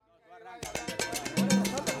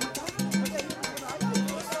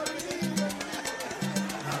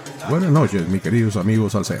Buenas noches, mis queridos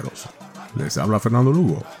amigos salseros. Les habla Fernando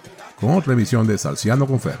Lugo con otra emisión de Salseando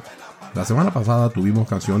con Fer. La semana pasada tuvimos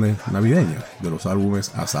canciones navideñas de los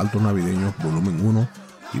álbumes Asaltos Navideños Volumen 1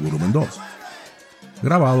 y Volumen 2,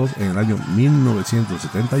 grabados en el año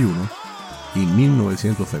 1971 y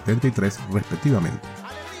 1973 respectivamente,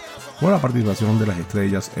 con la participación de las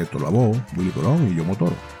estrellas Héctor Lavoe, Willy Colón y Yo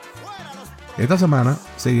Motoro. Esta semana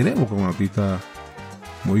seguiremos con artistas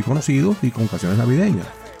muy conocidos y con canciones navideñas.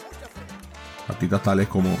 Artistas tales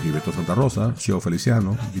como Giberto Santarosa, Cheo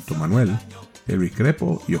Feliciano, Víctor Manuel, Elvis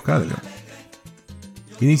Crespo y Oscar de León.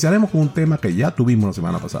 Iniciaremos con un tema que ya tuvimos la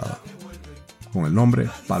semana pasada, con el nombre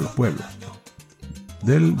Para los Pueblos,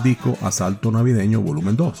 del disco Asalto Navideño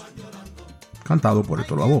Volumen 2, cantado por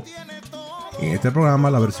Héctor Lavoe. En este programa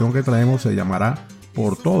la versión que traemos se llamará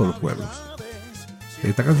Por Todos los Pueblos.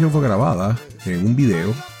 Esta canción fue grabada en un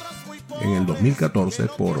video en el 2014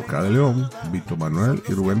 por Oscar de León, Víctor Manuel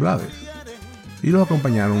y Rubén Blades, y los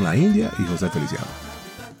acompañaron La India y José Feliciano.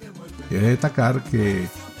 Es de destacar que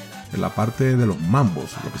en la parte de los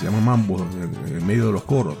mambos, lo que se llama mambos, en medio de los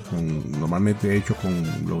coros, normalmente hechos con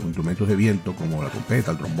los instrumentos de viento como la trompeta,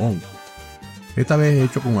 el trombón, esta vez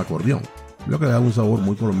hecho con acordeón, lo que le da un sabor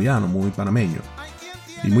muy colombiano, muy panameño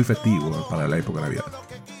y muy festivo para la época de Navidad.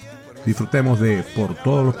 Disfrutemos de Por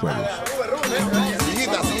Todos los Pueblos.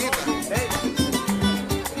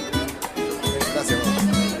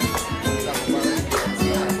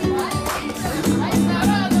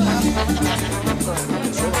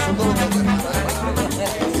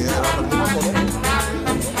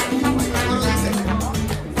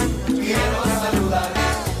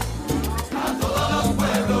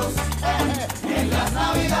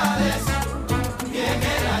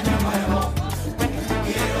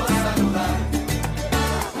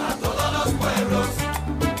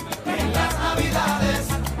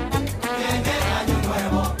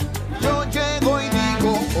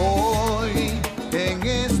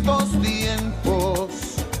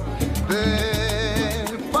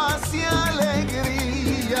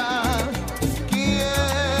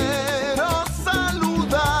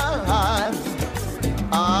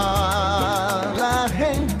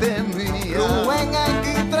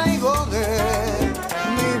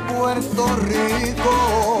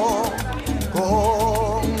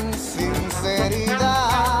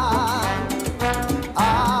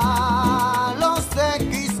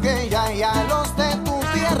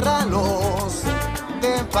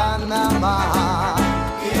 Panamá.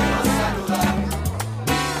 Quiero saludar a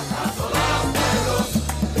todos los pueblos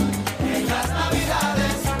en las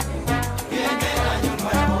Navidades y en el Año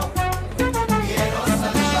Nuevo. Quiero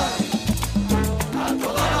saludar a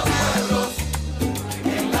todos los pueblos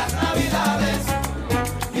en las Navidades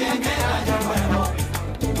y en el Año Nuevo.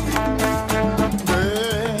 De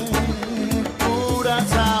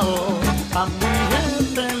Curazao a mi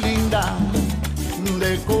gente linda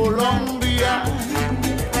de Colombia,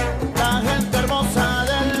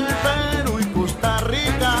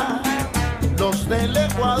 del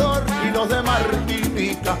Ecuador y los de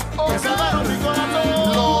Martinica, que se van rico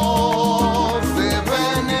los de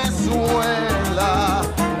Venezuela,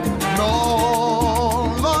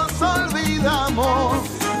 no los olvidamos.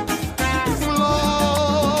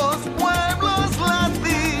 Los pueblos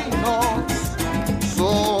latinos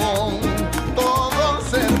son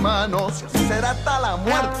todos hermanos, será hasta la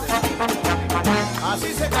muerte.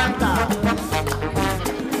 Así se canta.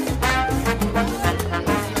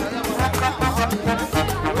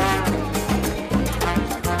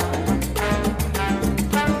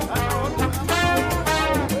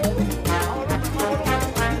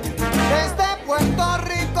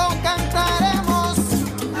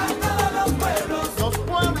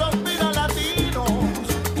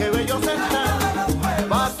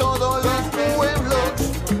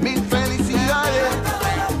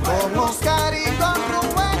 Oscar y con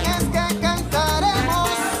Rubén es que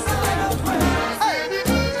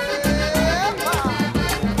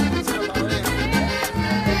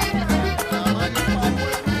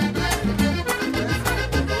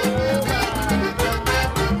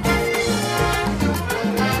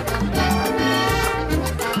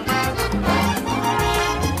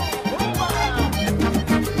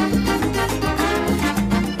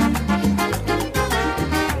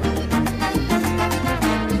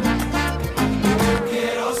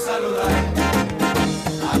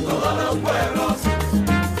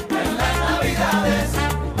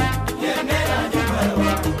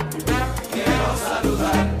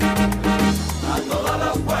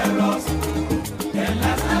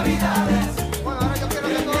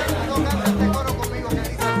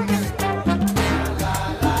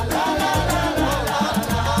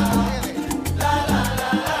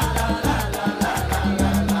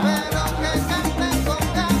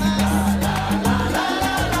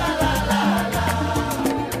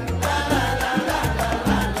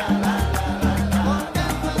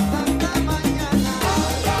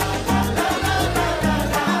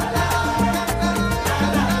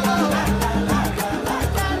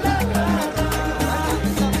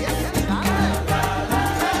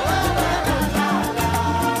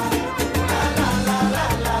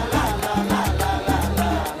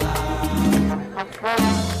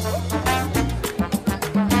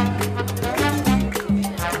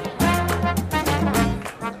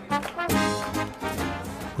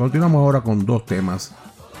Continuamos ahora con dos temas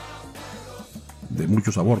de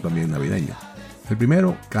mucho sabor también navideño. El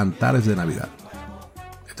primero, Cantares de Navidad.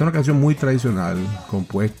 Esta es una canción muy tradicional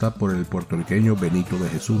compuesta por el puertorriqueño Benito de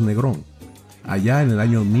Jesús Negrón, allá en el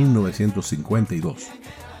año 1952,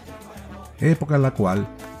 época en la cual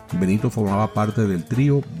Benito formaba parte del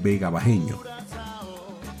trío Vegabajeño,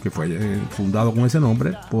 que fue fundado con ese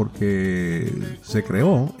nombre porque se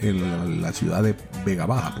creó en la ciudad de Vega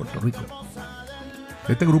Baja, Puerto Rico.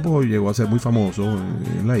 Este grupo llegó a ser muy famoso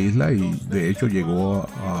en la isla y de hecho llegó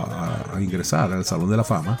a ingresar al Salón de la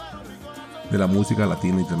Fama de la música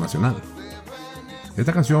latina internacional.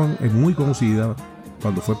 Esta canción es muy conocida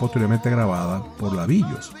cuando fue posteriormente grabada por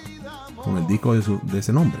Lavillos con el disco de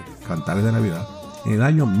ese nombre, Cantares de Navidad, en el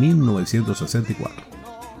año 1964.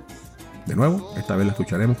 De nuevo, esta vez la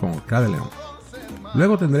escucharemos con Oscar de León.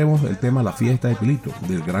 Luego tendremos el tema La Fiesta de Pilito,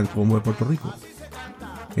 del Gran Combo de Puerto Rico.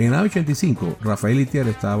 En el año 85, Rafael Itier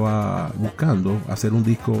estaba buscando hacer un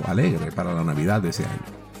disco alegre para la Navidad de ese año.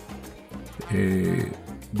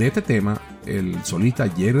 De este tema, el solista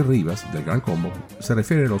Jerry Rivas, del Gran Combo, se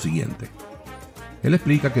refiere a lo siguiente. Él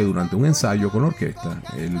explica que durante un ensayo con la orquesta,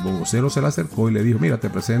 el bongocero se le acercó y le dijo: mira, te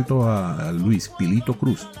presento a Luis Pilito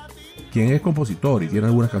Cruz, quien es compositor y tiene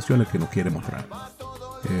algunas canciones que nos quiere mostrar.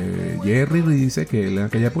 Jerry dice que él en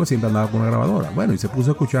aquella época siempre andaba con una grabadora. Bueno, y se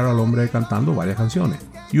puso a escuchar al hombre cantando varias canciones.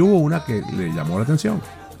 Y hubo una que le llamó la atención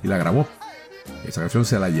y la grabó. Esa canción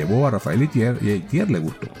se la llevó a Rafael Itier y a Itier le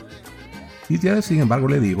gustó. Itier, sin embargo,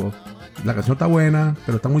 le dijo: la canción está buena,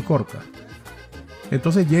 pero está muy corta.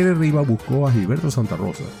 Entonces Jerry Rivas buscó a Giberto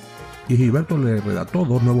Santarosa y Giberto le redactó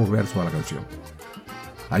dos nuevos versos a la canción.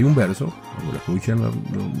 Hay un verso, cuando lo escuchen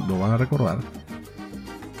lo van a recordar,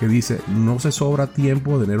 que dice: no se sobra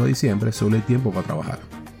tiempo de enero a diciembre, solo hay tiempo para trabajar.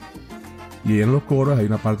 Y en los coros hay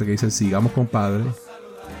una parte que dice: sigamos compadre,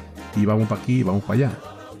 y vamos para aquí y vamos para allá.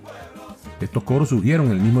 Estos coros surgieron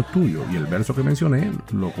en el mismo estudio y el verso que mencioné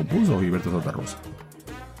lo compuso Giberto Santarosa.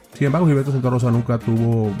 Sin embargo, Giberto Santarosa nunca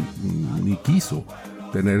tuvo ni quiso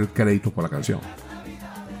tener créditos por la canción.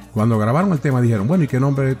 Cuando grabaron el tema dijeron: bueno, ¿y qué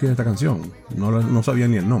nombre tiene esta canción? No sabían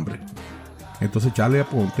ni el nombre. Entonces Charlie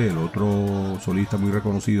Aponte, el otro solista muy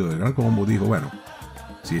reconocido del Gran Combo, dijo: bueno,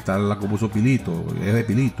 si esta la compuso Pilito, es de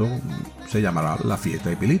Pilito, se llamará La Fiesta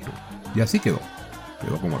de Pilito. Y así quedó.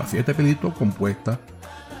 Quedó como La Fiesta de Pilito, compuesta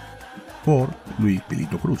por Luis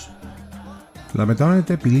Pilito Cruz.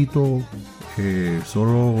 Lamentablemente Pilito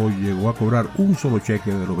solo llegó a cobrar un solo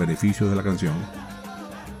cheque de los beneficios de la canción,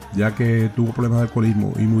 ya que tuvo problemas de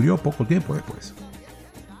alcoholismo y murió poco tiempo después.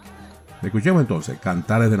 Escuchemos entonces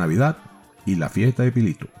Cantares de Navidad y La Fiesta de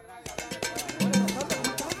Pilito.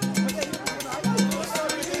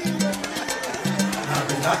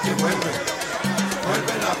 Navidad que vuelve,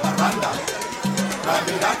 vuelve la parranda.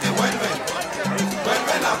 Navidad que vuelve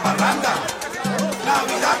la parranda.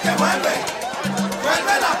 Navidad que vuelve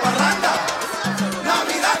la parranda.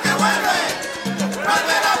 Navidad que vuelve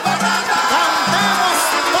la parranda. ¡Cantemos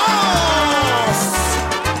todos!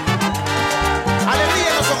 ¡Alegría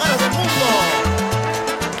en los hogares del mundo!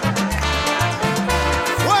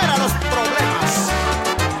 ¡Fuera los problemas!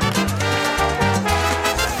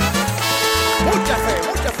 Mucha fe,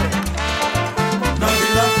 mucha fe.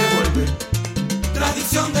 Navidad que vuelve,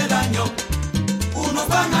 tradición del año. Unos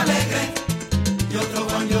van alegres y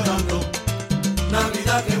otros van llorando.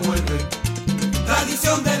 Navidad que vuelve,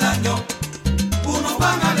 tradición del año. Unos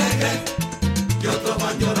van alegres y otros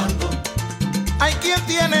van llorando. Hay quien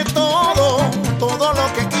tiene todo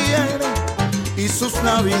lo que quiere y sus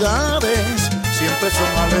navidades siempre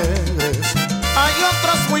son alegres. Hay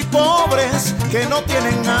otros muy pobres que no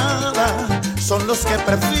tienen nada, son los que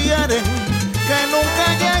prefieren que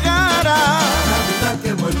nunca llegara. Navidad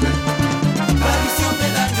que vuelve, tradición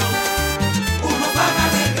del año. Unos van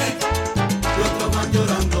alegres y otros van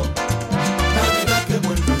llorando. Navidad que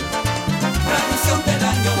vuelve, tradición del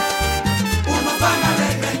año. Unos van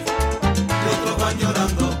alegres y otros van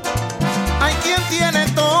llorando. Hay quien tiene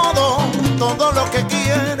todo lo que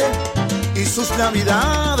quiere y sus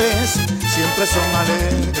navidades siempre son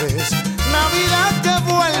alegres. Navidad que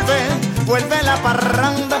vuelve la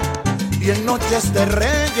parranda y en noches de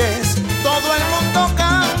reyes todo el mundo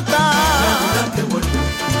canta. Navidad que vuelve,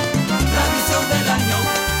 tradición del año.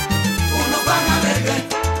 Unos van alegres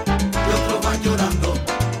y otros van llorando.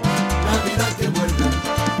 Navidad que vuelve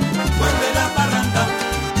la parranda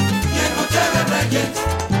y en noche de reyes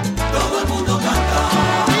todo el mundo canta.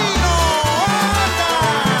 ¡Vino, anda!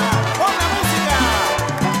 ¡Pon la música!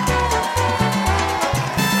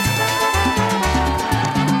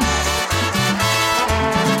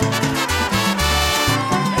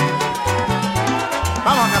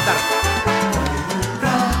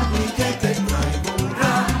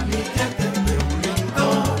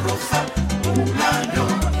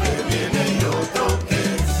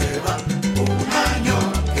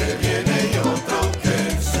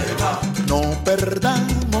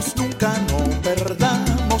 perdamos nunca, no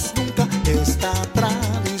perdamos nunca esta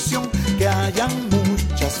tradición. Que hayan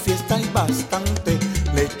muchas fiestas y bastante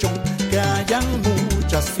lechón. Que hayan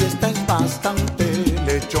muchas fiestas y bastante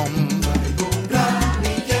lechón. Traigo un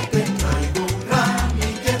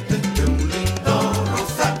ramillete de un lindo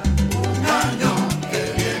rosal. Un año que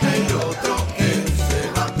viene y otro que se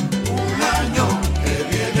va. Un año que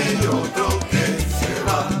viene y otro que se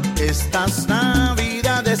va. Estas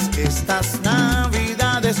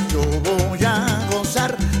navidades yo voy a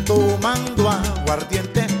gozar, tomando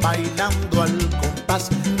aguardiente, bailando al compás.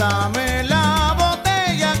 Dame la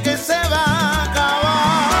botella que se va a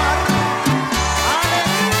acabar.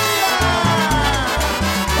 ¡Alegría!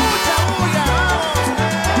 ¡Mucha bulla! ¡Vamos!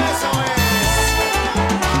 ¡Eso es!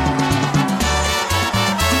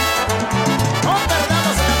 No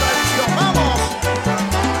perdamos la tradición, ¡vamos!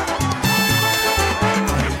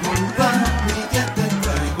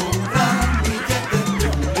 Traigo un ramillete de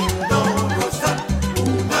un lindo rosal.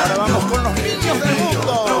 Ahora vamos con los niños del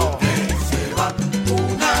mundo. Que se va.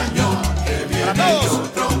 Un año que viene Para y todos.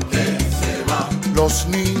 otro que se va. Los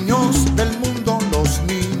niños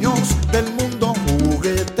del mundo,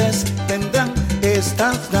 juguetes tendrán.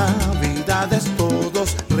 Estas navidades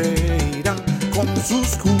todos reirán. Con sus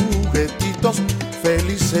juguetitos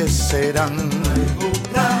felices serán.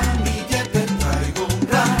 Traigo un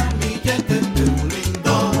ramillete de un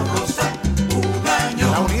lindo rosal. Un año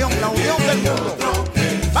La unión del mundo.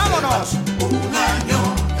 ¡Vámonos! Un año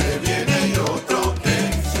que viene y otro que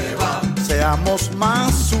se va. Seamos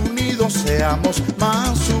más unidos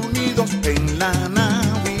en la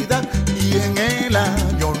Navidad y en el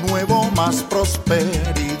año nuevo más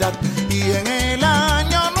prosperidad. Y en el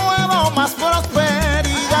año nuevo más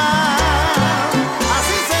prosperidad.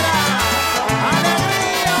 Así será.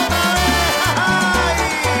 ¡Alegría otra vez! ¡Ay!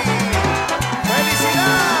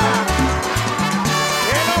 ¡Felicidad!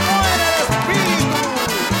 Que no muere el espíritu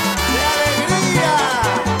de alegría.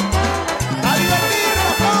 ¡A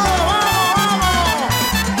divertirnos todos! ¡Vamos, vamos!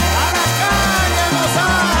 ¡A la calle a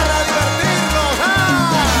gozar, a divertirnos!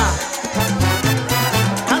 ¡Ah!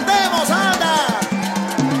 ¡Cantemos, anda!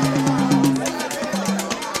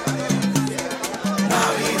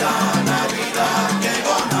 Navidad,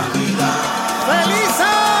 llegó Navidad. ¡Feliz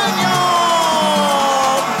año!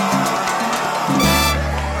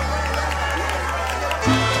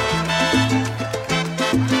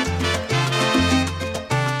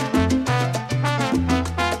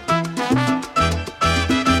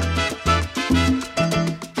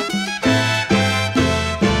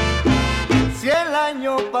 Si el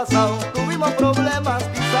año pasado tuvimos problemas,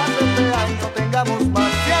 quizás este año tengamos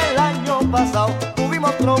más. Si el año pasado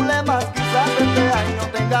tuvimos problemas, quizás este año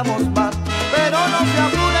tengamos más. Pero no se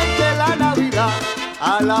apuren que la Navidad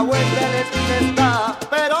a la vuelta de la esquina está.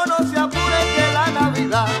 Pero no se apuren que la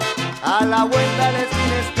Navidad a la vuelta de la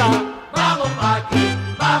esquina está. Vamos pa' aquí,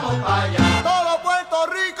 vamos pa' allá. ¡Todo Puerto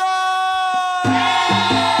Rico!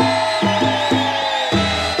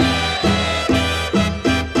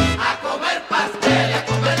 A comer pastel, a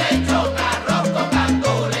comer lechón, arroz con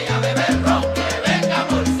gandules y a beber ron. Que venga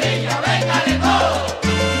morcilla, venga de todo.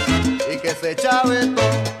 Y que se chave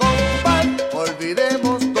todo, compay,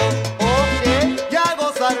 olvidemos todo, ok, y a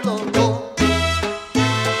gozarlo todo.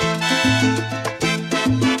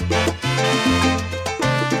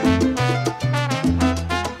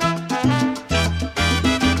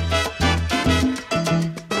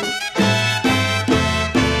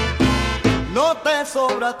 No te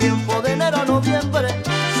sobra tiempo de enero a noviembre,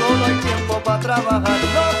 solo hay tiempo para trabajar.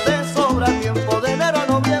 No te sobra tiempo de enero a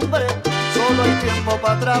noviembre, solo hay tiempo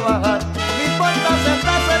para trabajar. No importa, se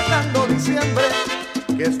está acercando diciembre,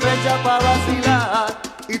 que es fecha para vacilar.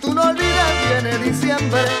 Y tú no olvides, viene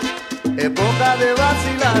diciembre, época de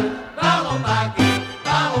vacilar. Vamos pa' aquí,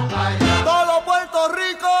 vamos pa' allá. ¡Todo Puerto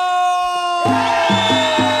Rico!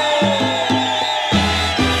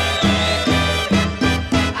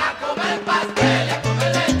 A comer pastel, a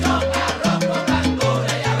comer lechón, arroz con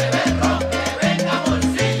gandules y a beber ron. Que venga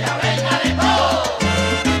morcilla, venga de todo.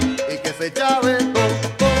 Y que se chave todo,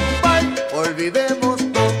 compay, olvidemos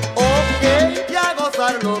todo, ok, y a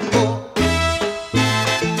gozarlo todo.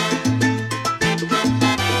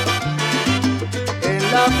 En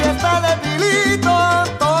la fiesta de Pilito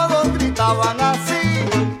todos gritaban así: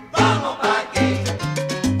 Vamos pa' aquí,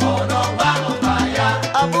 o nos vamos pa' allá.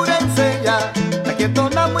 apúrense ya, aquí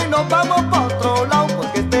entonamos y nos vamos pa' otro lado,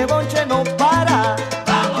 porque este bonche no para.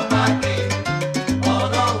 Vamos pa' aquí, o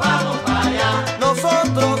nos vamos pa' allá.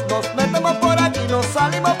 Nosotros nos metemos por aquí, nos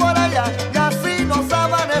salimos por allá, y así nos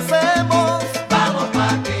amanecemos. Vamos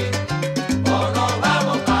pa' aquí, o nos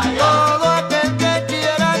vamos pa' allá. Todo aquel que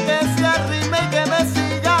quiera que se arrime y que me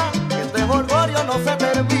siga. se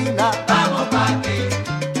termina. Vamos pa' aquí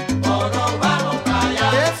o nos vamos pa' allá.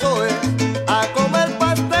 Eso es, a comer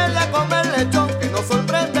pastel y a comer lechón, que nos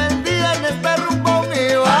sorprende el viernes perrumbón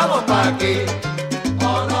y vamos pa' aquí.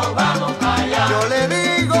 O nos vamos pa' allá. Yo le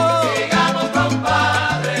digo, Sigamos,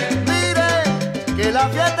 compadre. mire, que la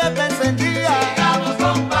fiesta está encendida. Sigamos,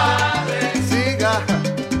 compadre. Siga,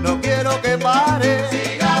 no quiero que pare.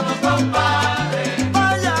 Sigamos, compadre.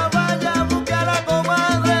 Vaya, vaya, busque a la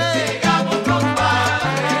comadre. Sigamos,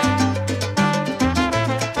 compadre.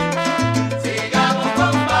 Sigamos,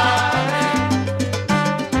 compadre.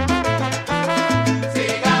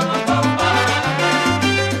 Sigamos, compadre.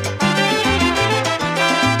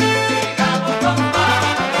 Sigamos,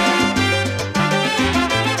 compadre.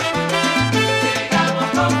 Sigamos,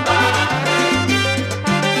 compadre.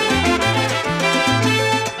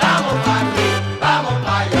 Vamos pa' aquí, vamos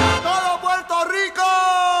pa' allá. ¡Todo Puerto Rico!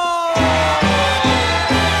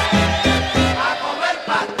 A comer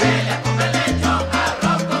pastel, a comer lechón,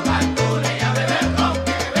 arroz con cantules y a beber ron.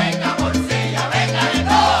 Que venga morcilla, venga de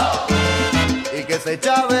todo. Y que se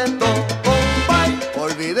chave todo, compay,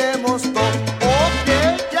 olvidemos todo, ok,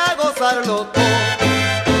 ya gozarlo todo.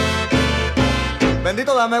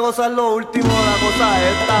 Bendito, dame gozar lo último, la cosa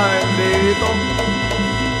esta, bendito.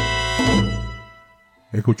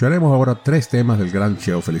 Escucharemos ahora 3 temas del gran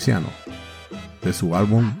Cheo Feliciano, de su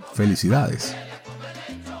álbum Felicidades,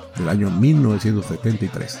 del año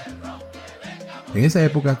 1973. En esa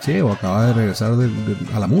época Cheo acababa de regresar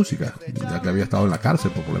a la música, ya que había estado en la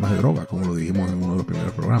cárcel por problemas de droga, como lo dijimos en uno de los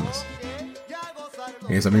primeros programas.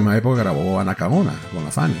 En esa misma época grabó Anacaona con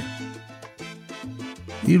la Fania.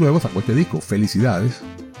 Y luego sacó este disco, Felicidades,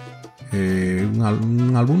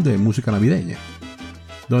 un álbum de música navideña,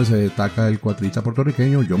 donde se destaca el cuatrista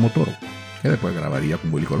puertorriqueño Yo Motoro, que después grabaría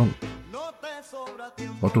con Willy Colón.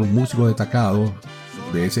 Otros músicos destacados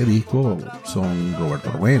de ese disco son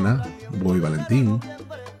Roberto Roena, Bobby Valentín,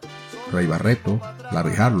 Ray Barreto,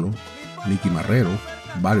 Larry Harlow, Nicky Marrero,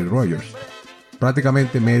 Barry Rogers.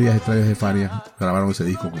 Prácticamente medias estrellas de Fania grabaron ese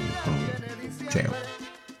disco con Cheo.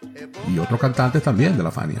 Y otros cantantes también de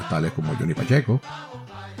la Fania, tales como Johnny Pacheco,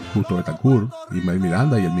 Justo Betancourt, Ismael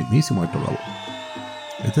Miranda y el mismísimo Héctor Lavoe.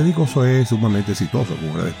 Este disco es sumamente exitoso,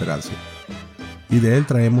 como era de esperarse. Y de él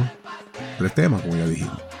traemos 3 temas, como ya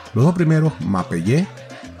dijimos. Los 2 primeros, Mapellé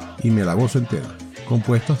y Me la gozo entera,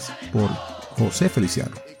 compuestos por José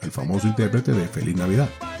Feliciano, el famoso intérprete de Feliz Navidad.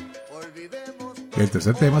 El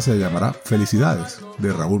tercer tema se llamará Felicidades,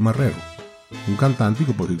 de Raúl Marrero, un cantante y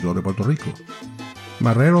compositor de Puerto Rico.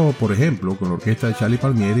 Marrero, por ejemplo, con la orquesta de Charlie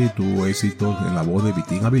Palmieri tuvo éxitos en la voz de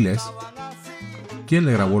Vitín Avilés, quien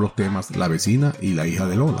le grabó los temas La vecina y La hija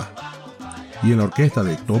de Lola. Y en la orquesta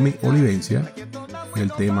de Tommy Olivencia,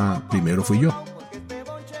 el tema Primero fui yo.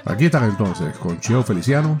 Aquí están entonces con Cheo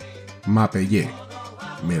Feliciano, Mapellé,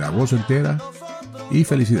 Me la gozo entera y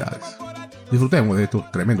Felicidades. Disfrutemos de estos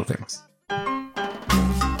tremendos temas.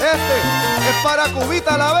 Este es para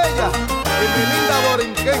Cubita la Bella y mi linda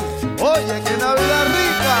Borinquén. Oye, qué Navidad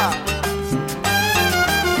rica.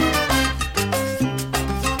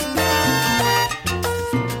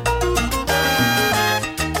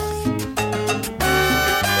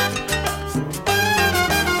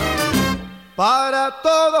 Para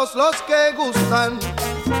todos los que gustan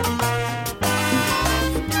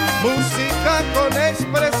música con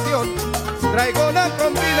expresión, traigo una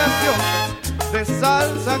combinación de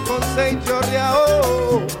salsa con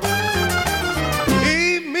señorreao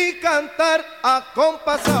y mi cantar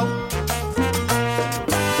acompasado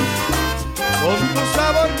con tu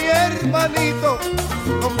sabor, mi hermanito,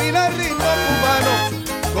 combina el ritmo cubano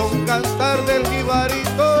con cantar del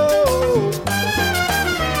jibarito.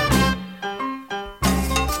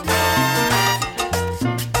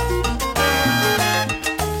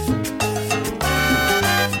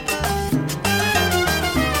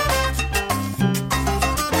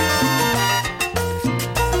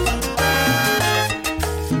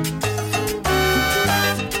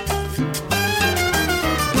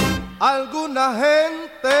 Alguna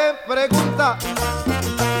gente pregunta,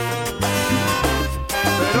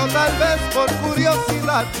 pero tal vez por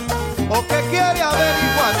curiosidad o que quiere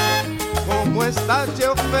averiguar cómo está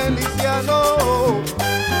Cheo Feliciano.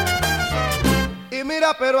 Y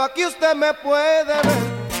mira, pero aquí usted me puede ver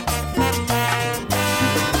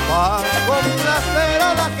para complacer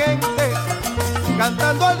a la gente,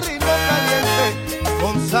 cantando al ritmo caliente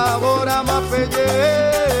con sabor a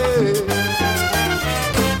mapellé.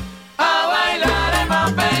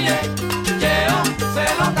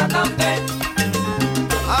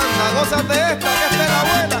 Gózate esta, que esta es la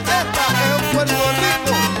buena, esta es un Puerto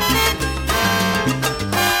Rico.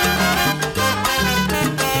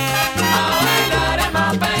 A bailar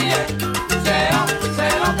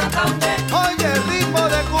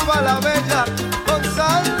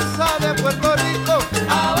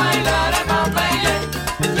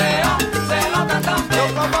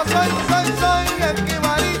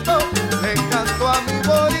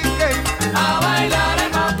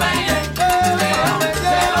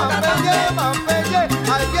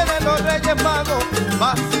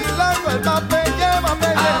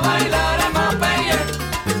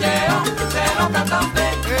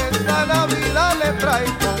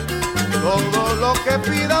que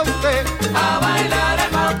pida usted. A bailar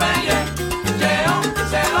el mapelle, Cheo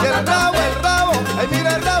se lo Y canta usted. el rabo, ay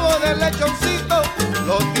mira el rabo del lechoncito,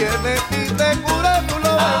 lo tiene y te cura tu lo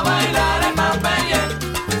A bailar el mapelle,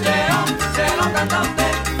 Cheo se lo canta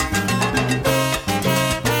usted.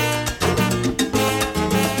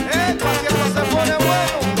 Así esto se pone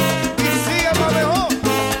bueno y sigue más mejor.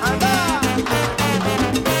 Anda.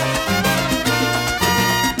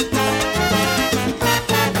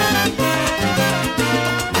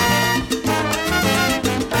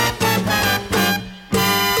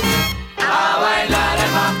 A bailar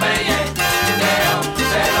el mapelle, Cheo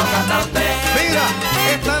se lo canta usted. Mira,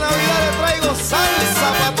 esta Navidad le traigo salsa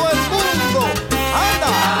para todo el mundo. Anda.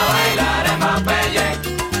 A bailar el mapelle,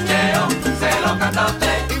 Cheo se lo canta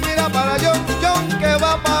usted. Y mira para John que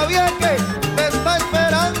va pa' Vieques, te está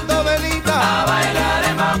esperando Benita. A bailar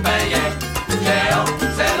el mapelle, Cheo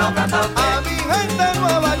se lo canta usted. A mi gente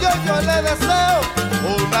nueva yo le deseo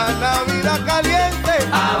una Navidad caliente.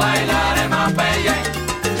 A bailar el mapelle,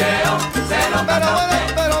 Cheo se lo canta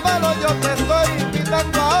usted. Pero malo, yo te estoy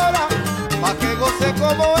invitando ahora pa' que goce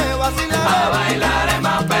como es A vacilar. bailar el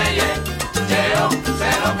mapelle, Cheo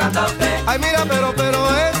se lo canta usted. Ay mira, pero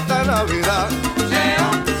esta Navidad Cheo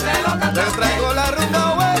se lo te canta usted. traigo la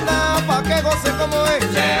rumba buena pa' que goce como es.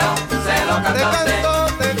 Cheo se lo Te canta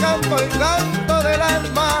usted. canto el canto del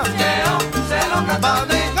alma. Cheo se lo canta Pa'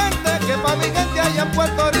 mi usted. gente, que pa' mi gente allá en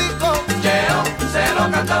Puerto Rico. Cheo se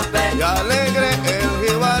lo canta usted. Y alegre el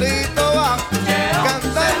jibarito va Cheo se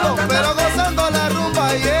cantando, lo canta pero usted. gozando la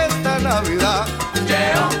rumba y esta Navidad.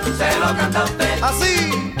 Cheo se lo canta usted. Así.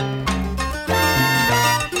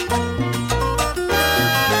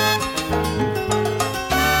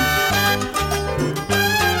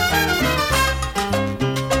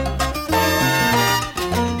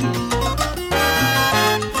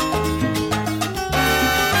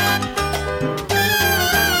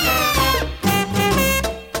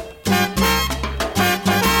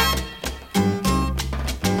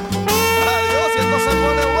 Adiós, y esto se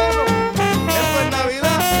pone bueno. Esto es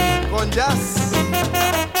Navidad con jazz.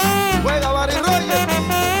 Juega Barry Rogers.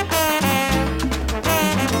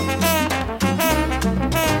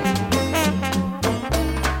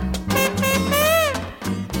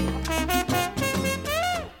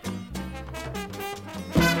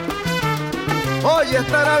 Oye,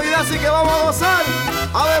 esta Navidad sí que vamos a gozar.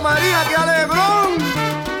 Ave María, qué alegrón.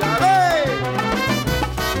 Ya ve.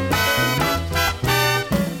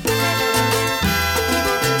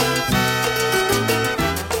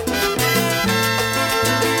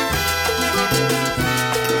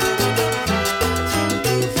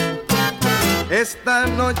 Esta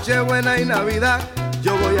noche buena y Navidad,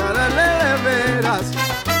 yo voy a darle de veras,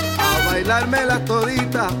 a bailarme las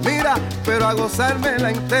toditas, mira, pero a gozarme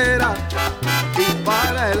la entera. Y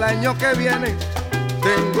para el año que viene,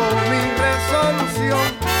 tengo mi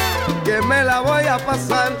resolución, que me la voy a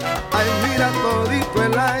pasar, ay mira todito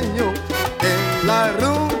el año, en la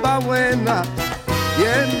rumba buena y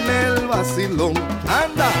en el vacilón.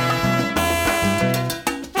 Anda.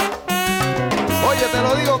 Oye, te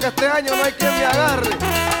lo digo que este año no hay quien me agarre.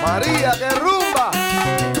 María, qué rumba.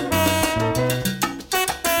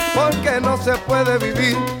 Porque no se puede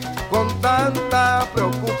vivir con tanta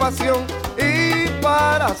preocupación. Y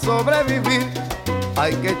para sobrevivir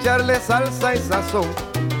hay que echarle salsa y sazón.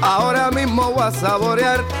 Ahora mismo voy a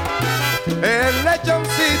saborear el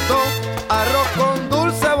lechoncito. Arroz con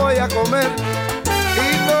dulce voy a comer.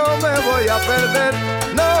 Y no me voy a perder,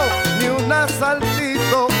 no, ni un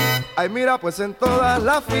asaltito. Ay mira, pues en todas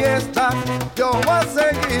las fiestas yo voy a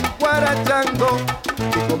seguir guarachando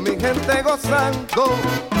y con mi gente gozando.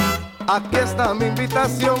 Aquí está mi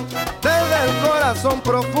invitación desde el corazón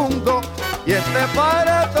profundo y este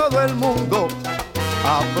para todo el mundo.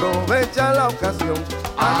 Aprovecha la ocasión.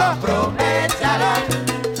 Anda. Aprovechala,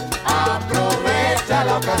 aprovecha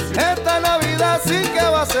la ocasión. Esta Navidad sí que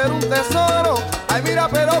va a ser un tesoro. Ay mira,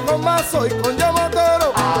 pero con mazo y con yo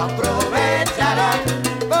motoro. Aprovechala,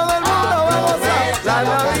 Todo el mundo va a gozar. La Aprovecha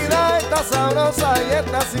la Navidad está sabrosa y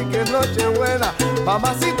esta sí que es noche buena.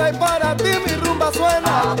 Mamacita y para ti mi rumba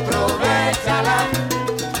suena. aprovechala,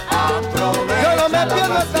 aprovecha. Yo no me la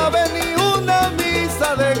pierdo esta ocasión. vez ni una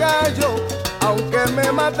misa de gallo. Aunque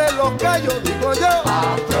me maten los gallos, digo yo.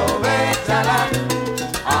 Aprovechala,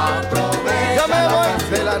 aprovecha. Yo me la voy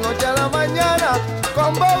ocasión. de la noche a la mañana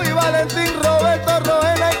con Bobby, Valentín, Roberto,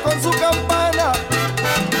 Roena y con su campana.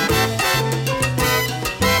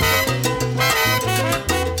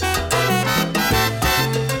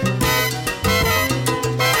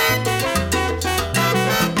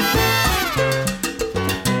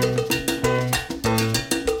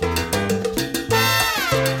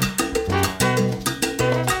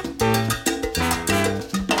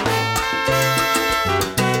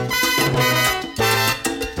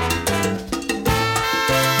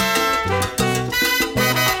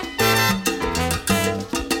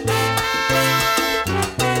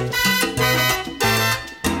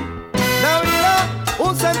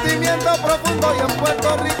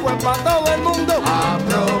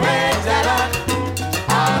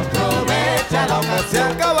 Se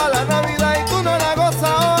acaba la Navidad y tú no la gozas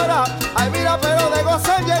ahora. Ay, mira, pero de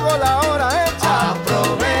gozar llegó la hora hecha.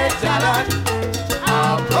 Aprovechala,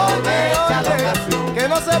 aprovecha la ocasión. Que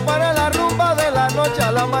no se pare la rumba de la noche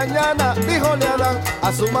a la mañana, díjole Adán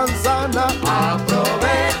a su manzana.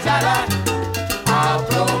 Aprovechala,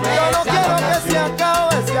 aprovecha Yo no quiero la que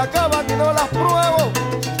ocasión. se acaban y no las pruebo,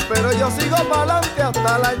 pero yo sigo para adelante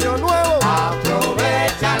hasta el año nuevo.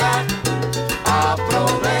 Aprovechala,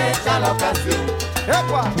 aprovecha la ocasión.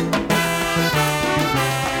 ¡Ecua!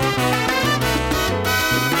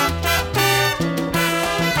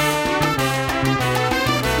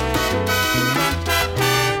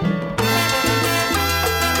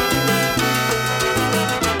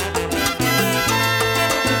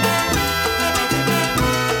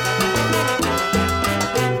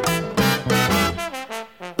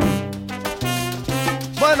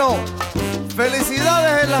 Bueno,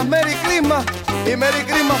 felicidades en las Merry Christmas y Merry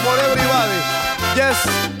Christmas for everybody. Yes.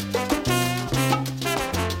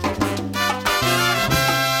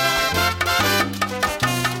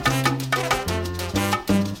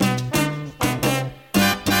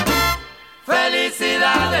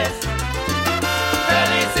 Felicidades,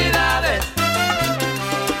 felicidades,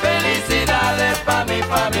 felicidades pa' mi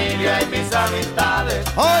familia y mis amistades.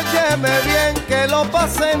 Óyeme bien, que lo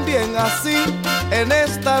pasen bien así en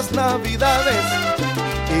estas Navidades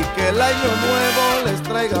y que el año nuevo les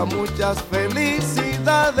traiga muchas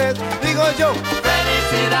felicidades. Digo yo,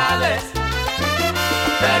 Felicidades,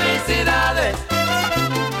 felicidades,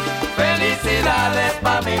 felicidades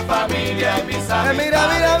pa' mi familia y mis amistades.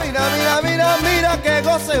 mira, que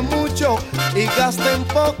gocen mucho y gasten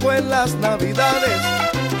poco en las Navidades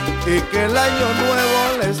y que el año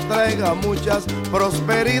nuevo les traiga muchas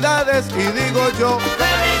prosperidades. Y digo yo,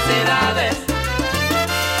 Felicidades,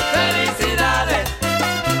 felicidades,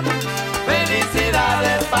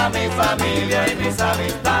 felicidades pa' mi familia y mis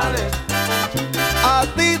amistades. a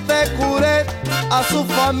ti te curé, a su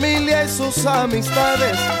familia y sus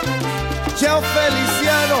amistades. Cheo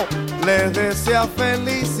Feliciano les desea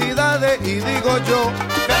felicidades y digo yo,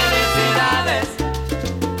 Felicidades,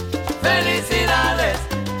 felicidades,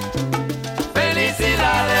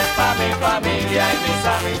 felicidades pa' mi familia y mis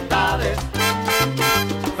amistades.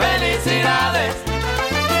 Felicidades,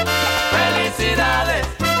 felicidades,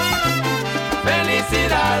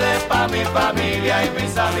 felicidades pa' mi familia y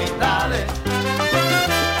mis amistades.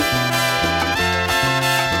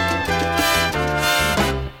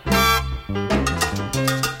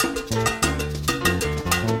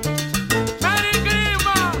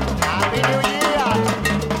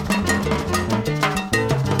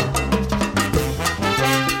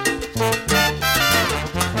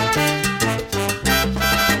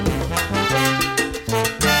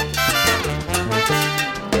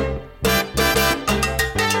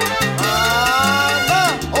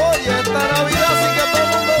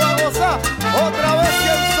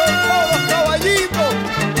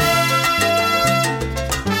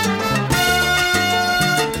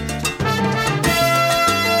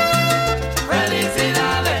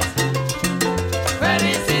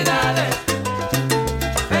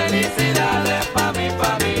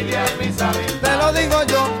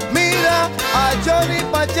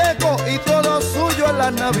 Y todo suyo en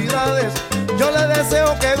las Navidades. Yo le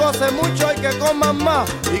deseo que goce mucho y que coman más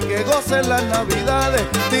y que gocen las Navidades.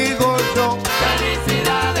 Digo yo,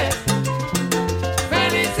 Felicidades,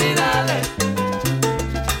 felicidades,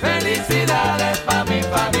 felicidades pa' mi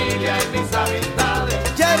familia y mis amistades.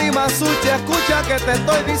 Jerry Masucci, escucha que te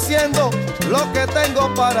estoy diciendo lo que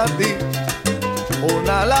tengo para ti.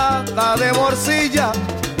 Una lata de morcilla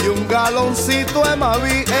y un galoncito de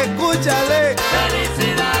Maví. Escúchale.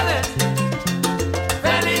 Felicidades,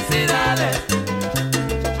 felicidades,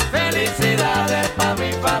 felicidades pa'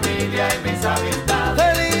 mi familia y mis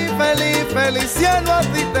amistades. Feliz, feliz, Feliciano a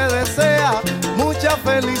ti te desea muchas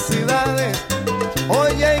felicidades.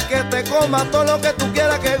 Oye, y que te comas todo lo que tú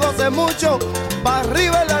quieras, que goces mucho, pa'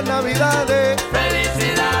 arriba en las Navidades.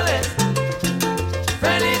 Felicidades,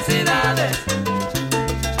 felicidades,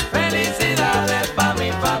 felicidades pa'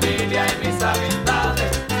 mi familia y mis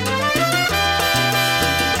amistades.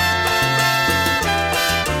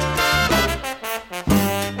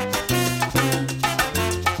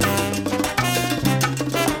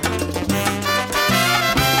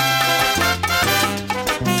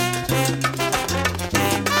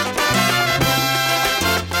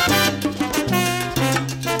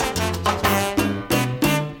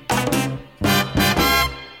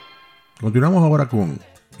 Continuamos ahora con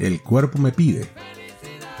El Cuerpo Me Pide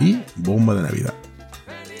y Bomba de Navidad.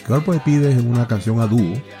 El Cuerpo Me Pide es una canción a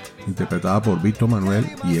dúo interpretada por Víctor Manuel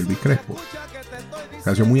y Elvis Crespo.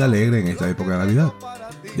 Canción muy alegre en esta época de Navidad.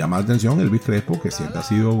 Llama la atención Elvis Crespo, que siempre ha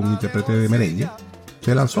sido un intérprete de merengue.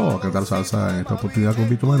 Se lanzó a cantar salsa en esta oportunidad con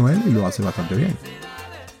Vito Manuel y lo hace bastante bien.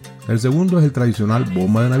 El segundo es el tradicional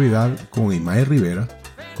Bomba de Navidad con Ismael Rivera,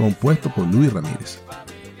 compuesto por Luis Ramírez.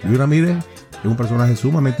 Luis Ramírez es un personaje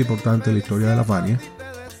sumamente importante en la historia de la Fania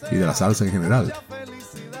y de la salsa en general.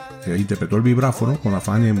 Interpretó el vibráfono con la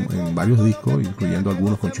Fania en varios discos, incluyendo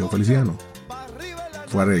algunos con Cheo Feliciano.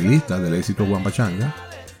 Fue arreglista del éxito Juan Pachanga,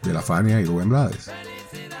 de la Fania y Rubén Blades.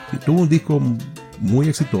 Y tuvo un disco muy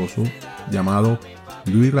exitoso llamado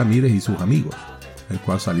Luis Ramírez y sus amigos, el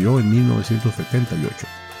cual salió en 1978.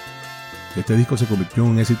 Este disco se convirtió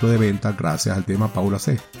en un éxito de venta gracias al tema Paula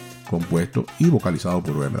C., compuesto y vocalizado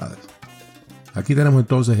por Rubén Blades. Aquí tenemos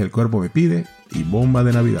entonces El Cuerpo Me Pide y Bomba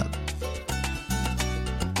de Navidad.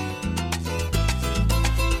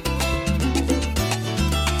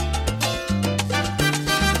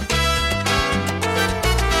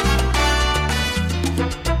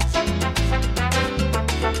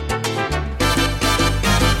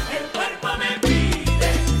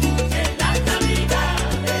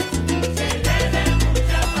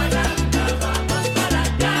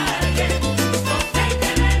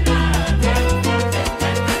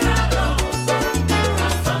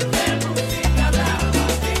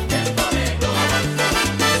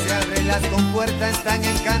 Están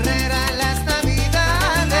en carrera las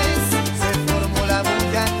navidades, se formó la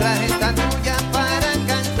bulla, traje esta tuya para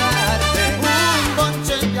cantarte. Un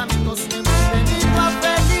bonche de amigos me han venido a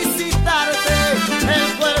felicitarte. El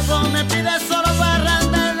cuerpo me pide solo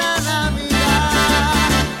parranda en la Navidad.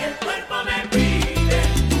 El cuerpo me pide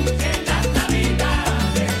en las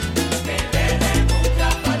navidades que le dé mucha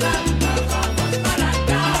parranda, vamos para la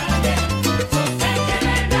calle. No sé que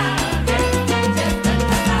le nadie, se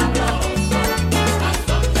está sabroso.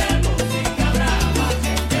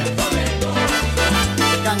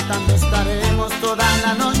 Cantando estaremos toda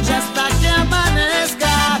la noche hasta que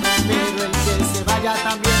amanezca, pero el que se vaya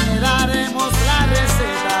también le daremos la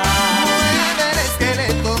receta. Mueve el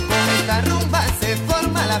esqueleto, con esta rumba se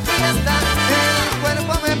forma la fiesta. El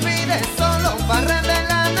cuerpo me pide solo parranda en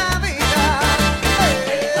la Navidad.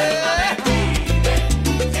 El cuerpo me pide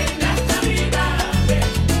en las navidades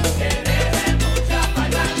que le dé mucha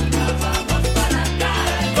parranda, vamos para la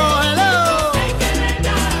calle. ¡Cógelo! Hay que le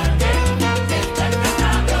nadie, está el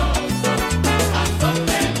sabroso, a son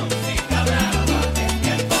de música brava, es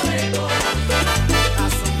tiempo de gozar. A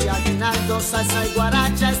son de aguinaldo, salsa y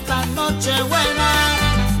guaracha esta noche buena.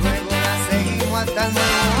 Luego la seguimos hasta el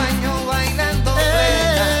nuevo año bailando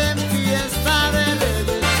plena. En fiesta de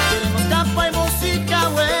reyes queremos campo y música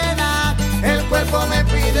buena. El cuerpo me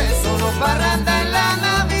pide solo parranda en la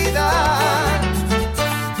Navidad.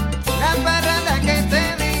 La parranda que te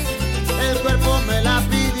di, El cuerpo me la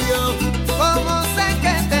pidió, como sé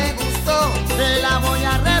que te gustó. te la voy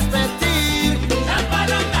a repetir. La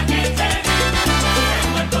parranda que te di, el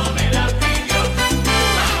cuerpo me la pidió.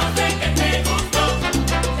 Como sé que te gustó,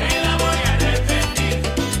 te la voy a repetir.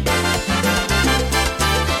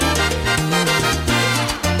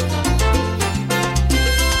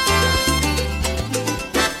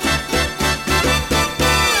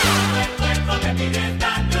 El cuerpo me pide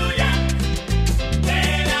esta tuya, te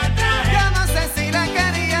la traje. Yo no sé si la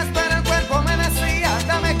querías, pero el cuerpo me decía,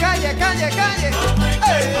 dame calle, calle, calle.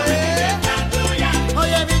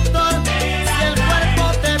 Oye Víctor, si el cuerpo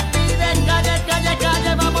te pide calle, calle,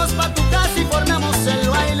 calle, vamos pa' tu casa y formamos el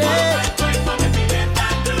baile.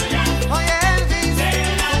 Oye Elvis,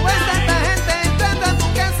 tú ves tanta gente entrando a tu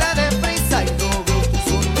casa deprisa y no veo tu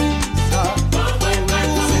sonrisa.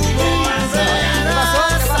 ¿Qué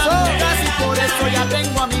pasó? Casi por eso ya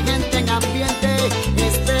tengo a mi gente en ambiente,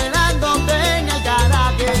 esperándote en el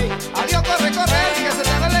garaje. Adiós, corre, corre, que se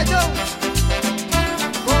te va el lechón.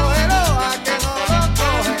 Cógelo a que no lo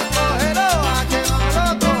coge, cógelo a que no lo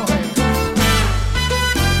coge.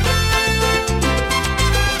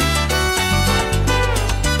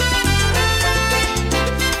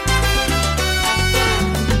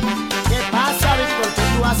 ¿Qué pasa, Víctor? ¿Qué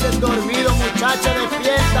tú haces dormido, muchacho de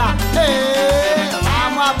fiesta?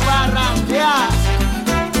 Vamos a parrandear.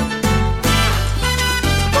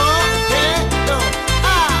 Coqueto,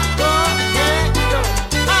 coqueto,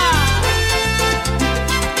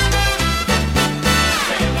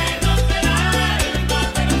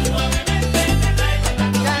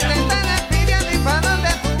 Ya te están despidiendo y pa' dónde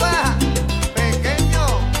tú vas, pequeño,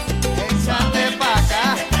 échate pa' acá.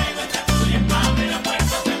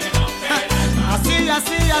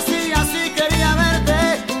 así quería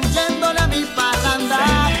verte, huyéndole a mi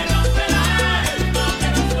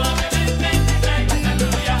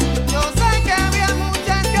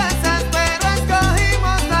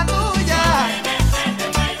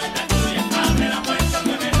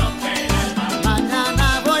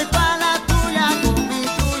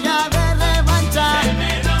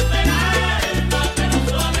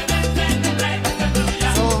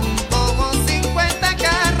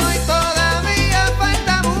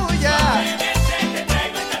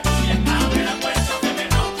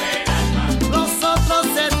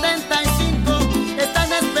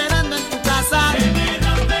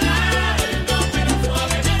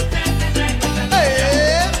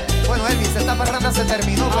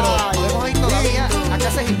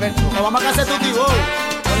Nos vamos a casa de tu tío.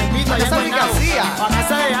 Con el pito allá en Guaynabo. A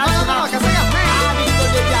casa de Aldo. No, a casa de Yasmín. Ah, Víctor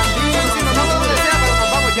de Yandín. Sí, nos vamos donde sea, pero nos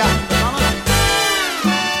vamos ya.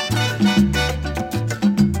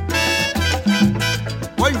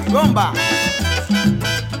 Voy, bomba.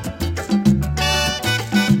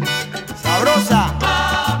 Sabrosa.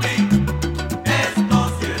 Mami, esto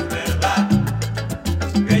sí es verdad,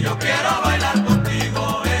 que yo quiero bailar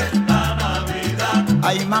contigo esta Navidad.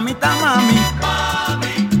 Ay, mamita, mami.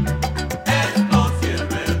 Mami, esto sí es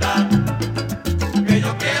verdad, que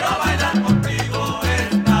yo quiero bailar contigo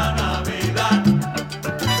esta Navidad.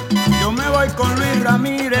 Yo me voy con Luis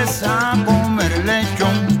Ramírez a comer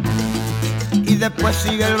lechón. Y después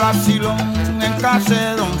sigue el vacilón en casa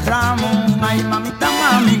de Don Ramón. Ay, mamita,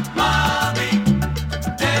 mami. Mami,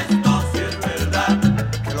 esto sí es verdad,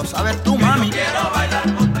 Que lo sabes tú, mami. yo quiero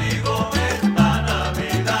bailar contigo esta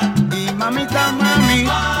Navidad. Y mamita, mami.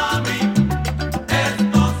 Mami,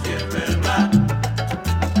 esto sí es verdad,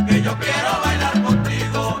 que yo quiero bailar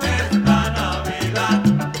contigo esta Navidad.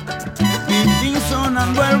 Pitín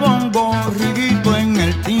sonando el bongo, riguito en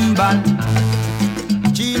el timbal.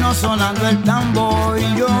 Chino sonando el tambor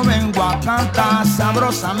y yo vengo a cantar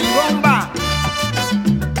sabrosa mi bomba.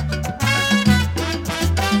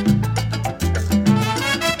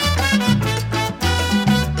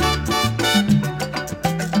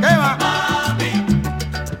 ¿Qué va? Mami,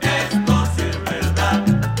 esto sí es verdad,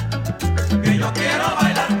 que yo quiero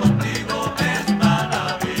bailar contigo esta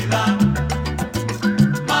Navidad.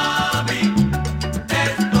 Mami,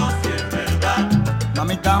 esto sí es verdad,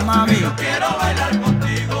 Mamita, mami. yo quiero bailar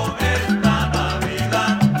contigo esta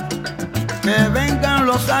Navidad. Que vengan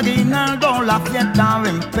los aguinaldos, la fiesta va a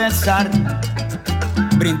empezar.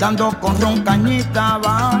 Brindando con ron cañita,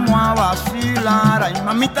 vamos a vacilar. Ay,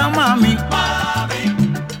 mamita, mami. Mami,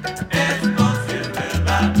 esto sí es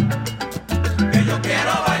verdad, que yo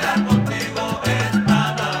quiero bailar contigo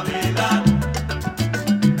esta Navidad.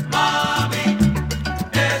 Mami,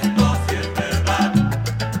 esto sí es verdad,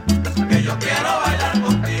 que yo quiero bailar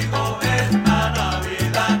contigo esta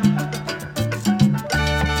Navidad.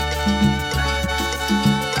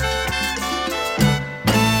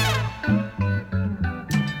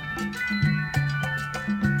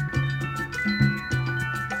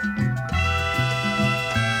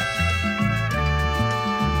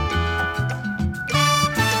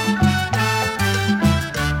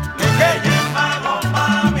 Reyes Magos,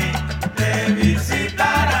 mami, te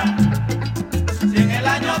visitarán. Si en el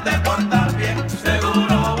año te portas bien,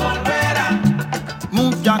 seguro volverán.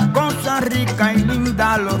 Muchas cosas ricas y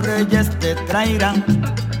lindas los reyes te traerán.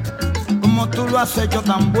 Como tú lo has hecho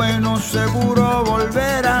tan bueno, seguro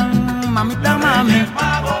volverán. Mamita, mami. Reyes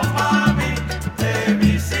Magos, mami, te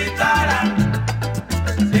visitarán.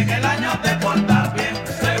 Si en el año te portas bien,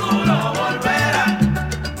 seguro volverán.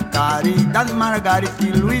 Caridad, Margarita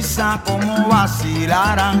y Luisa, como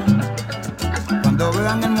vacilarán. Cuando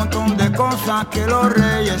vean el montón de cosas que los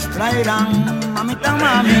reyes traerán. Mamita,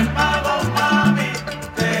 mami. Reyes Magos, mami,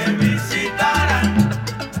 te visitarán.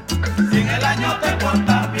 Si en el año te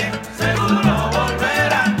portas bien, seguro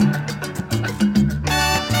volverán.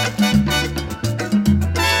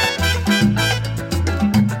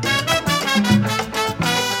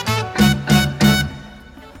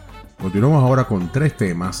 Continuamos ahora con 3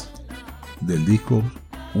 temas del disco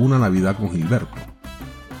Una Navidad con Giberto,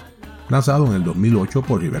 lanzado en el 2008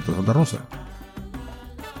 por Giberto Santarosa.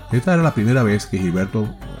 Esta era la primera vez que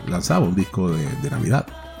Giberto lanzaba un disco de Navidad.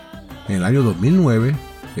 En el año 2009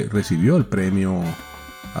 recibió el premio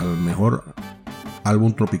al mejor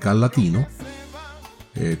álbum tropical latino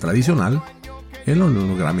tradicional en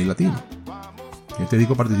los Grammy Latinos. En este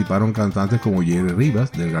disco participaron cantantes como Jerry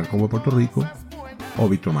Rivas del Gran Combo de Puerto Rico o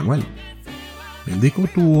Víctor Manuel. El disco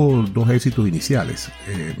tuvo 2 éxitos iniciales,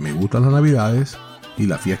 Me gustan las Navidades y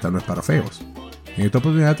La fiesta no es para feos. En esta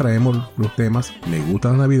oportunidad traemos los temas Me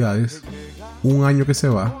gustan las Navidades, Un año que se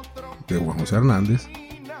va, de Juan José Hernández,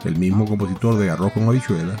 el mismo compositor de Arroz con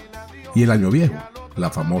habichuela, y El año viejo, la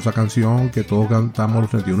famosa canción que todos cantamos los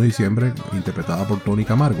 31 de diciembre, interpretada por Tony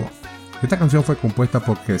Camargo. Esta canción fue compuesta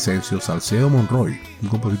por Crescencio Salcedo Monroy, un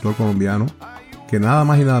compositor colombiano que nada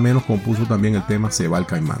más y nada menos compuso también el tema Se va el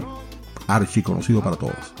Caimán, archi conocido para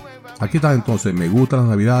todos. Aquí está entonces Me gustan las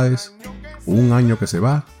Navidades, Un año que se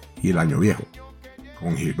va y El año viejo,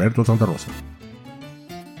 con Giberto Santarosa.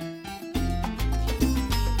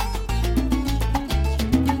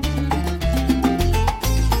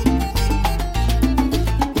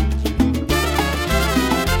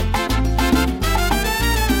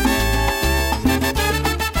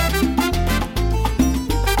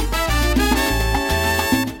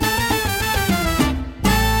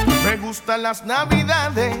 Me gustan las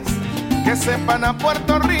Navidades, que sepan a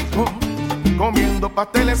Puerto Rico, comiendo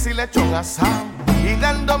pasteles y lechón asado y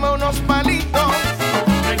dándome unos palitos.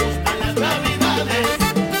 Me gustan las navidades,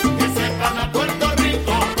 que sepan a Puerto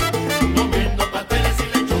Rico, comiendo pasteles y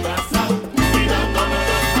lechón asado y dándome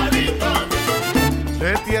unos palitos.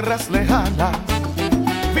 De tierras lejanas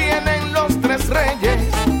vienen los tres reyes,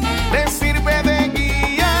 les sirve de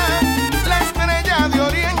guía la estrella de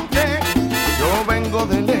oriente. Yo vengo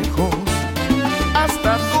de lejos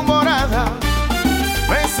hasta tu morada,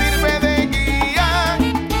 me sirve de guía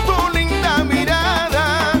tu linda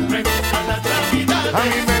mirada. Me gustan las navidades, A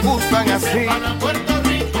mí me gustan que así. sepan a Puerto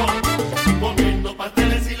Rico, comiendo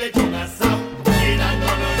pasteles y lechón asado y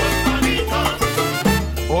dándome unos palitos.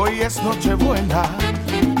 Hoy es Nochebuena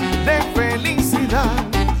de felicidad,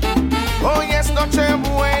 hoy es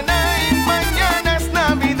Nochebuena y mañana es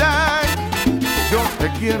Navidad. Yo te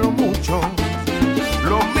quiero mucho,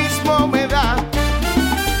 lo mismo me da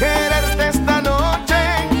quererte esta noche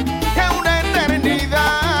que una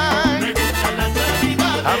eternidad. Me gustan las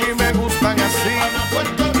navidades, A mí me gustan así. a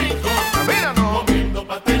Puerto Rico, Míranos. comiendo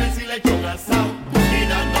pasteles y lechón asado y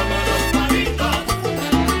dándome unos palitos.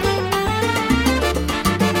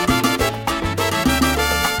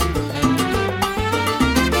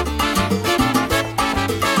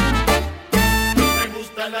 Me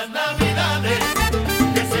gustan las navidades,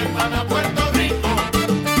 que sepan a Puerto Rico,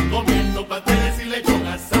 comiendo pasteles y lechón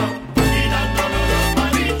asado y dándome unos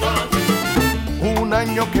palitos. Un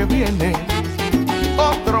año que viene,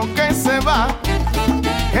 otro que se va,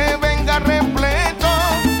 que venga repleto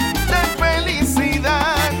de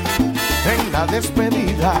felicidad. En la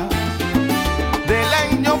despedida del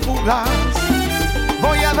año fugaz,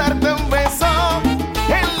 voy a darte un beso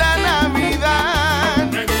en la Navidad.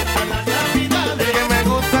 Me gustan las navidades, Que me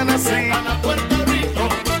gustan así. sepan a Puerto Rico,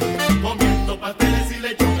 comiendo pasteles y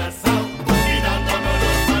lechón asado y dándome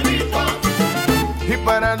unos palitos. Y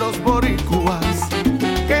para los boricuas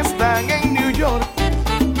que están en New York,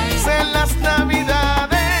 en las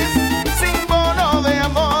Navidades, símbolo de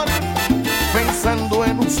amor. Pensando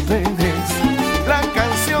en ustedes, la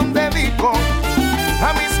canción dedico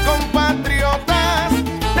a mis compatriotas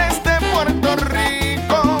desde Puerto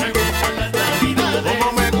Rico. Me gustan las navidades,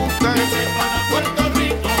 Como me gustan. que sepan a Puerto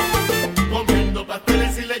Rico, comiendo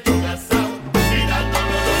pasteles y lechón asado y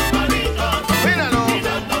dándome unos palitos. Míralo, Y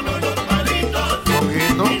dándome unos palitos.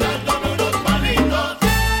 poquito. Y dándome unos palitos.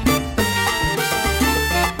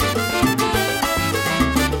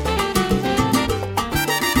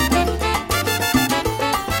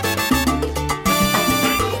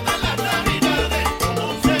 Me gustan las navidades, como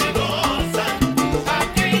se gozan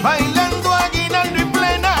aquí. Bailando aguinaldo y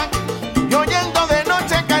plena y oyendo de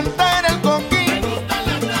noche cantar el Me coquín. gustan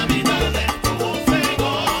las navidades, como se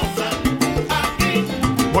gozan aquí.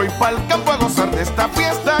 Voy pa'l campo a gozar de esta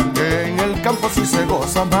fiesta, que en el campo sí se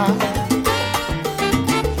goza más.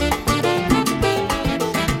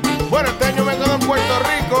 Bueno, este año vengo de Puerto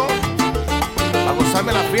Rico a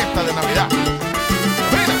gozarme la fiesta de Navidad.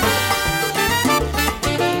 Mira.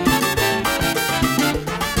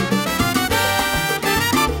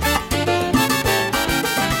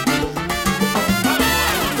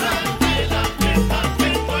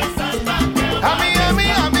 A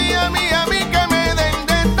mí, que me den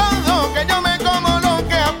de todo, que yo me como lo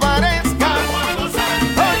que aparezca.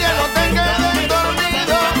 Oye, no te quedes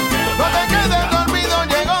dormido, no te quedes dormido,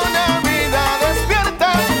 llegó Navidad,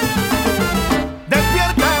 despierta,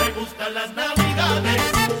 despierta. Me gustan las navidades,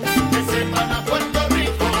 que sepan a Puerto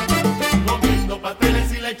Rico, comiendo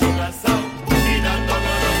pasteles y lechón asado y dándome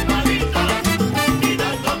unos palitos, y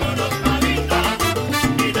dándome unos palitos,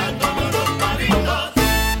 y dándome unos palitos.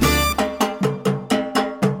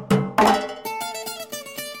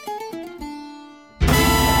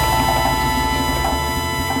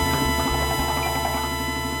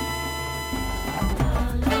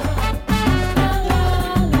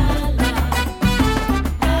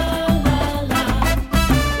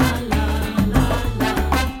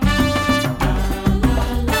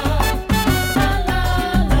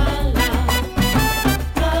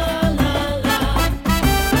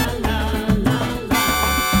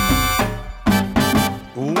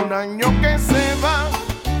 Un año que se va,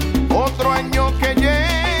 otro año que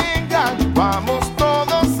llega, vamos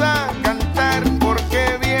todos a cantar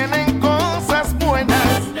porque vienen cosas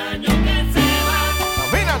buenas. Un año que se va,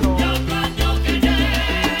 Míralo. y otro año que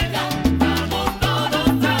llega, vamos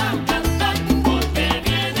todos a cantar, porque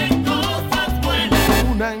vienen cosas buenas.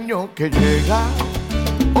 Un año que llega,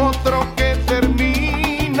 otro que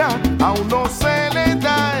termina, a uno se le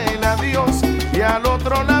da el adiós y al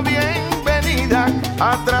otro la bienvenida.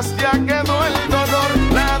 Atrás ya quedó el dolor,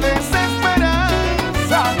 la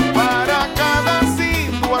desesperanza, para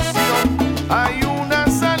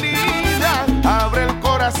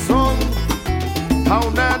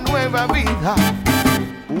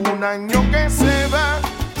Un año que se va,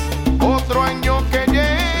 otro año que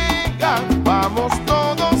llega. Vamos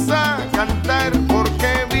todos a cantar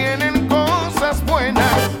porque vienen cosas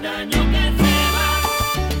buenas. Un año que se va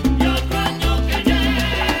y otro año que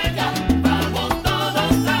llega. Vamos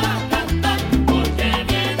todos a cantar porque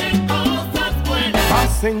vienen cosas buenas.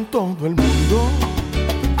 Paz en todo el mundo,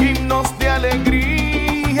 himnos de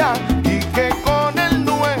alegría, y que con el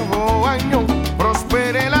nuevo año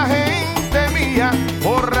prospere la gente mía.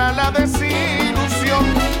 Borra la desilusión,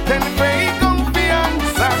 ten fe y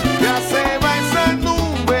confianza. Ya se va esa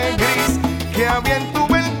nube gris que había en tu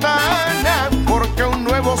ventana, porque un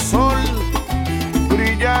nuevo sol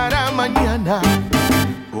brillará mañana.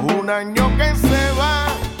 Un año que se va,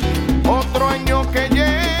 otro año que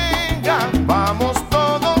llega. Vamos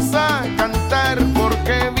todos a cantar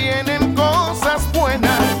porque vienen cosas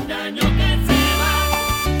buenas. Un año que se va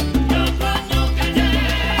y otro año que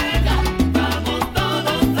llega. Vamos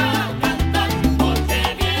todos a cantar porque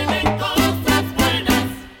vienen cosas buenas.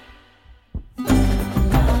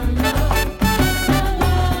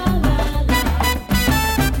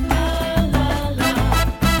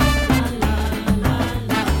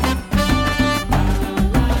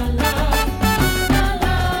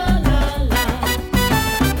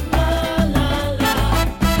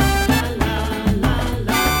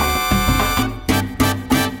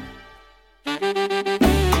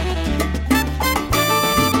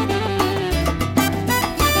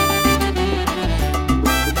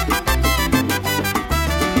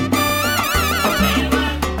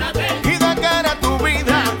 Y da cara a tu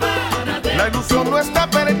vida, la ilusión no está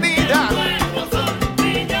perdida. Nuevo sol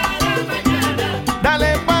brillará mañana.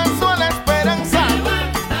 Dale paso a la esperanza.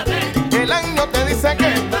 Levántate, El año te dice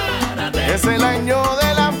que párate. es el año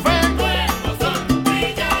de la fe. Nuevo sol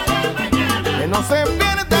brillará mañana. Que no se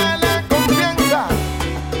pierda la confianza.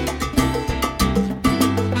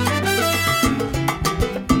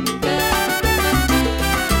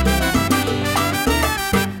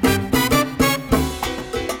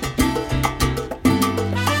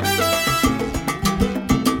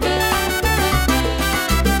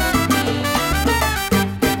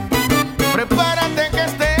 Prepárate que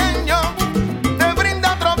este año te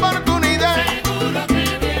brinda otra oportunidad. Seguro que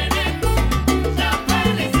viene la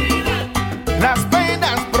felicidad. Las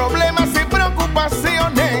penas, problemas y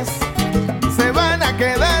preocupaciones se van a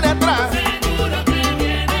quedar atrás. Seguro que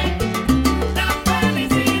viene la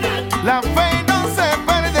felicidad. La fe no se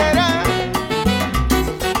perderá.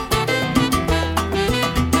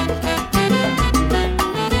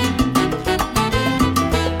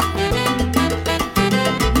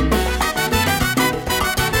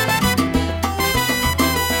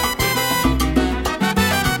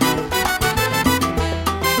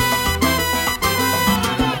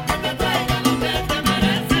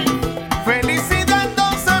 Felicidad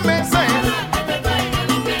 12 meses,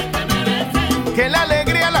 que la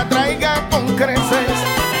alegría la traiga con creces.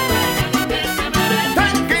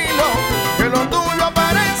 Tranquilo, que lo tuyo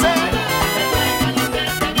aparece.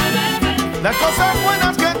 Las cosas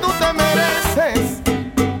buenas que tú te mereces.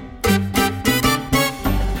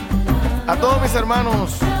 A todos mis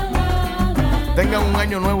hermanos, tengan un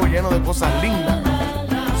año nuevo lleno de cosas lindas.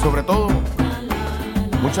 Sobre todo,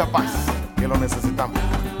 mucha paz, que lo necesitamos.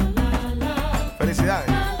 Felicidades.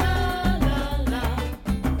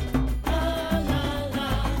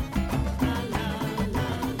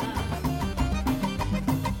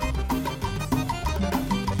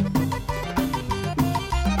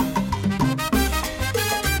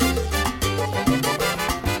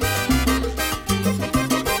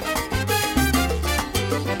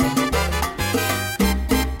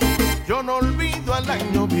 Yo no olvido al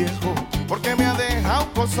año viejo porque me ha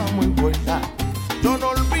dejado cosas muy buenas. Yo no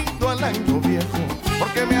olvido al año viejo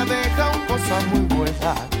porque me ha dejado cosas muy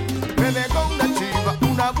buenas. Me dejó una chiva,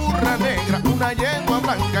 una burra negra, una yegua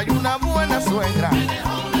blanca y una buena suegra. Me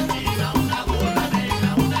dejó una chiva, una burra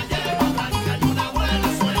negra, una yegua blanca y una buena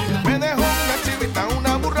suegra. Me dejó una chivita,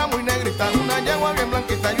 una burra muy negrita, una yegua bien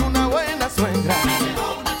blanquita y una buena suegra. Me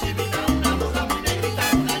dejó una chivita, una burra muy negrita,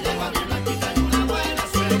 una yegua bien blanquita y una buena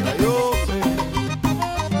suegra. Yo sé.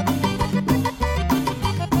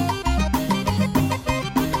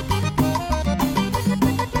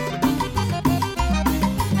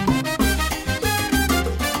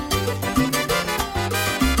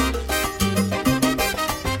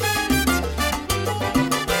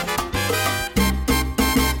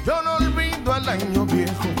 Yo no olvido al año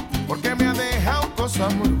viejo porque me ha dejado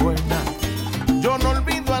cosas muy buenas. Yo no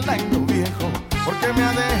olvido al año viejo porque me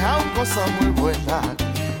ha dejado cosas muy buenas.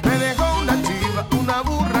 Me dejó una chiva, una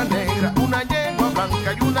burra negra, una yegua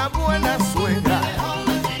blanca y una buena suegra. Me dejó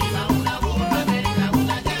una chiva, una burra negra,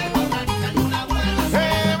 una yegua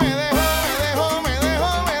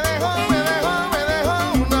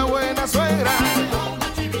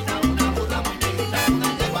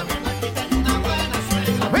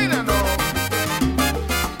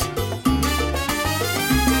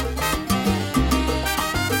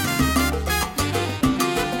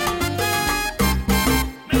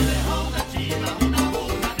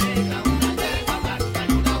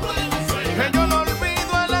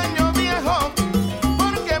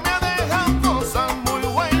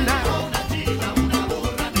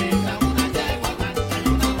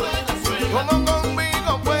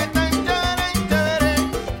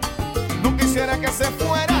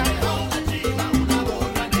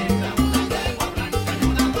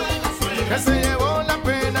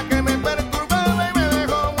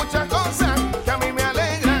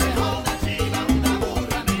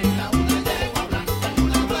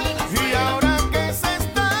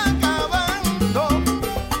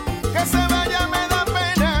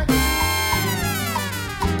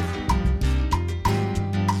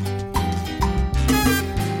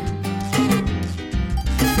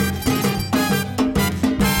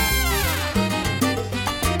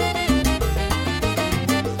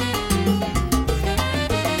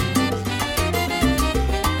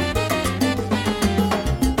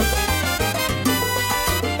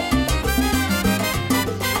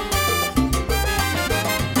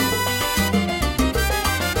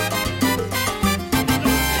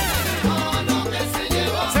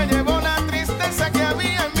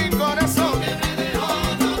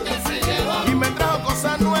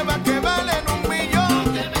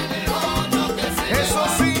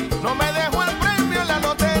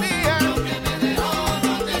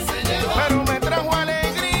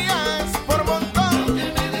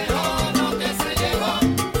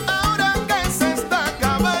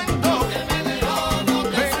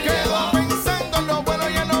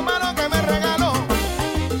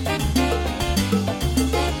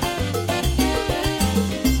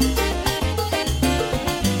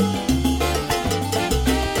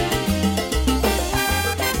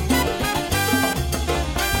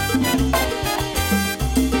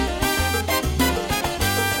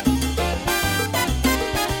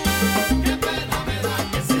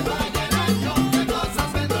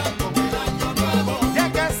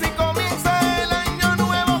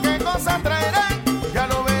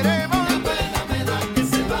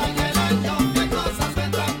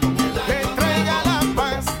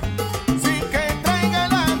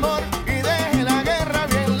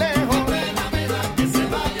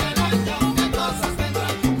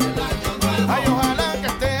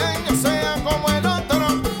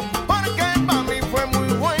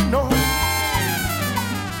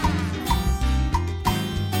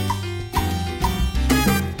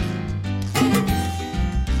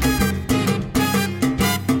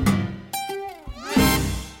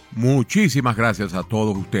Muchísimas gracias a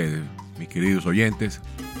todos ustedes, mis queridos oyentes,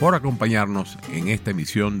 por acompañarnos en esta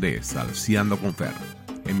emisión de Salseando con Fer,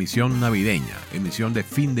 emisión navideña, emisión de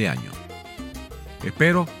fin de año.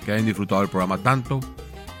 Espero que hayan disfrutado del programa tanto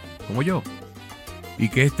como yo y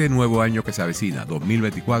que este nuevo año que se avecina,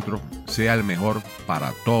 2024, sea el mejor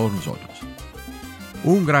para todos nosotros.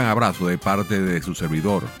 Un gran abrazo de parte de su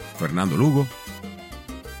servidor, Fernando Lugo,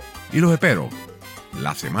 y los espero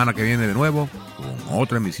la semana que viene de nuevo con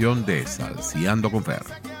otra emisión de Salseando con Fer.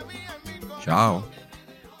 Chao.